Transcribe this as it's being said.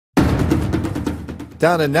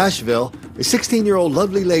Down in Nashville, a 16-year-old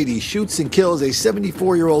lovely lady shoots and kills a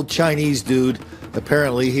 74-year-old Chinese dude.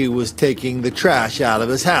 Apparently, he was taking the trash out of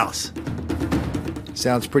his house.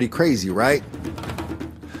 Sounds pretty crazy, right?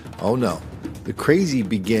 Oh no. The crazy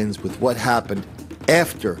begins with what happened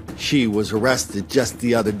after she was arrested just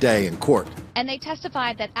the other day in court. And they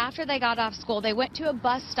testified that after they got off school, they went to a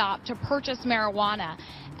bus stop to purchase marijuana.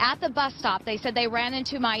 At the bus stop, they said they ran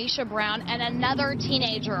into Maisha Brown and another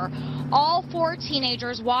teenager. All four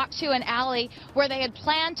teenagers walked to an alley where they had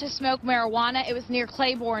planned to smoke marijuana. It was near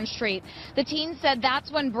Claiborne Street. The teens said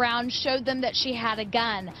that's when Brown showed them that she had a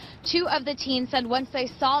gun. Two of the teens said once they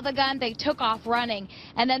saw the gun, they took off running.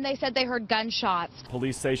 And then they said they heard gunshots.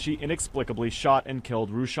 Police say she inexplicably shot and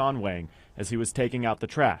killed Rushan Wang as he was taking out the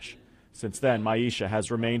trash. Since then, Maisha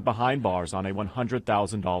has remained behind bars on a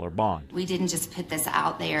 $100,000 bond. We didn't just put this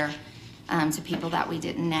out there to people that we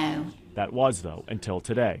didn't know. That was, though, until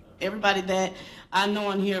today. Everybody that I know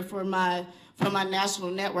on here for my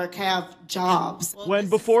national network have jobs. When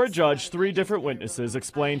before a judge, 3 different witnesses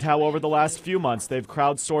explained how over the last few months they've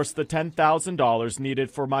crowdsourced the $10,000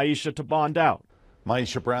 needed for Maisha to bond out.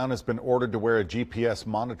 Maisha Brown has been ordered to wear a GPS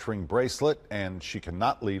monitoring bracelet, and she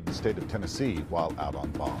cannot leave the state of Tennessee while out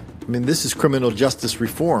on bond. I mean, this is criminal justice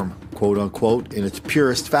reform, quote unquote, in its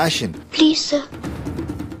purest fashion. Please, sir,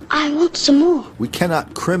 I want some more. We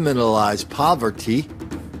cannot criminalize poverty.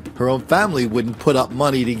 Her own family wouldn't put up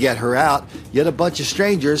money to get her out, yet a bunch of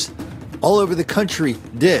strangers all over the country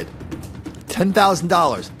did.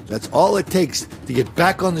 $10,000, that's all it takes to get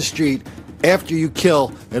back on the street after you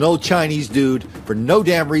kill an old Chinese dude for no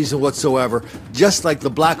damn reason whatsoever, just like the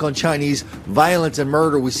black on Chinese violence and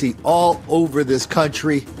murder we see all over this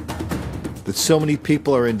country that so many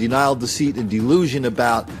people are in denial, deceit, and delusion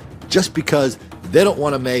about just because they don't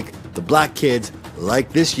want to make the black kids like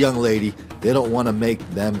this young lady, they don't want to make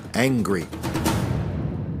them angry.